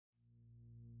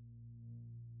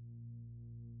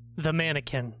The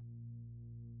Mannequin.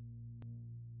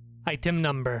 Item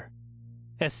Number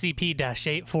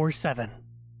SCP-847.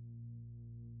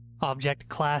 Object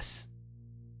Class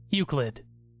Euclid.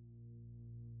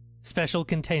 Special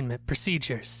Containment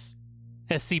Procedures.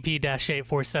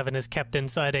 SCP-847 is kept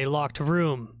inside a locked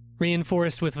room,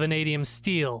 reinforced with vanadium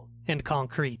steel and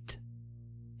concrete.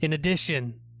 In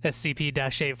addition,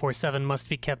 SCP-847 must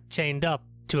be kept chained up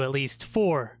to at least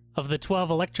 4 of the 12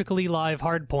 electrically live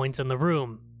hardpoints in the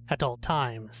room at all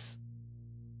times.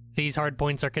 These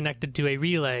hardpoints are connected to a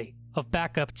relay of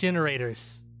backup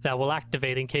generators that will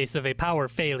activate in case of a power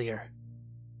failure.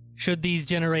 Should these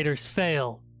generators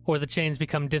fail, or the chains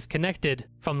become disconnected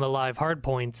from the live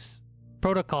hardpoints,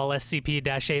 Protocol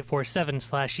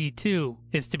SCP-847/E2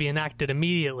 is to be enacted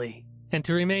immediately, and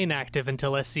to remain active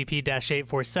until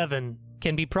SCP-847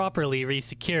 can be properly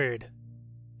resecured.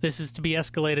 This is to be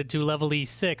escalated to Level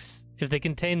E6 if the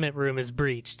containment room is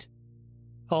breached.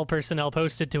 All personnel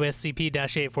posted to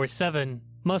SCP-847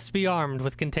 must be armed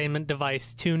with Containment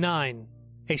Device 29,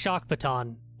 a shock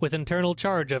baton with internal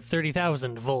charge of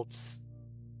 30,000 volts.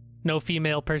 No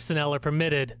female personnel are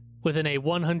permitted within a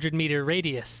 100-meter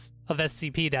radius of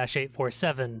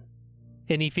SCP-847.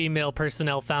 Any female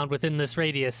personnel found within this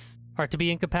radius are to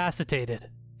be incapacitated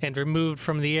and removed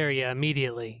from the area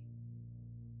immediately.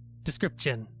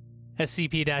 Description: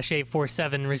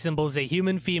 SCP-847 resembles a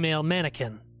human female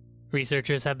mannequin.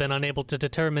 Researchers have been unable to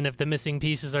determine if the missing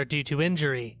pieces are due to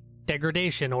injury,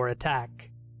 degradation, or attack.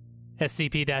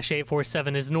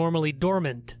 SCP-847 is normally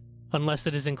dormant unless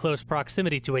it is in close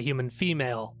proximity to a human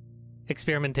female.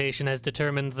 Experimentation has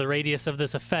determined the radius of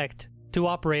this effect to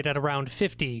operate at around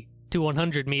 50 to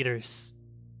 100 meters.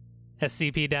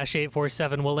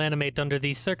 SCP-847 will animate under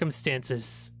these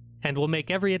circumstances, and will make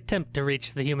every attempt to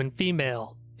reach the human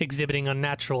female, exhibiting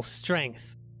unnatural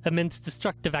strength, immense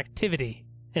destructive activity,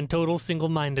 and total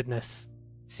single-mindedness.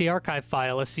 See Archive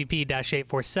File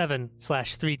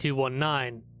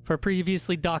SCP-847/3219 for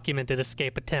previously documented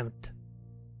escape attempt.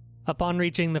 Upon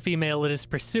reaching the female it is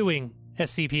pursuing,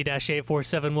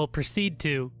 SCP-847 will proceed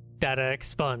to data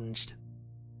expunged.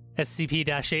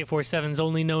 SCP-847's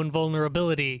only known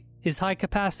vulnerability is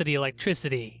high-capacity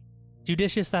electricity.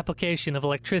 Judicious application of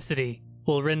electricity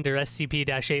will render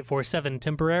SCP-847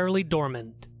 temporarily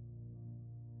dormant.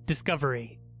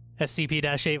 Discovery: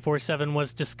 SCP-847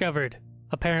 was discovered,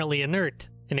 apparently inert,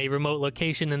 in a remote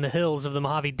location in the hills of the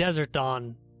Mojave Desert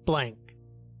on blank.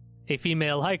 A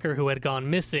female hiker who had gone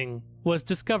missing was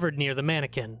discovered near the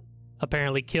Mannequin,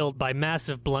 apparently killed by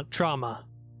massive blunt trauma.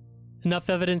 Enough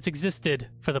evidence existed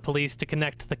for the police to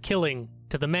connect the killing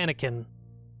to the Mannequin.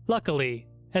 Luckily,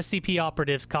 SCP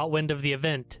operatives caught wind of the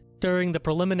event during the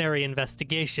preliminary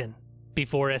investigation,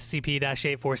 before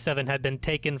SCP-847 had been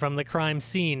taken from the crime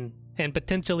scene and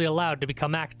potentially allowed to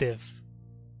become active.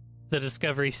 The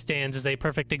discovery stands as a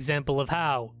perfect example of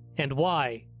how, and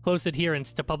why, close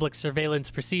adherence to public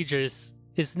surveillance procedures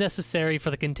is necessary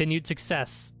for the continued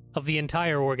success of the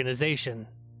entire organization.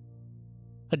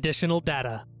 Additional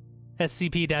data: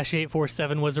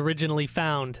 SCP-847 was originally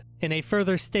found in a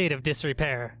further state of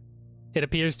disrepair. It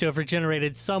appears to have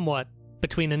regenerated somewhat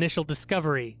between initial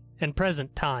discovery and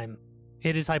present time.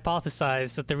 It is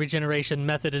hypothesized that the regeneration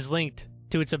method is linked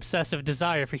to its obsessive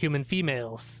desire for human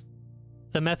females.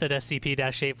 The method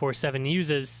SCP-847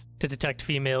 uses to detect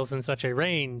females in such a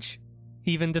range,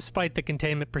 even despite the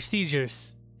containment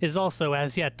procedures, is also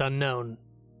as yet unknown.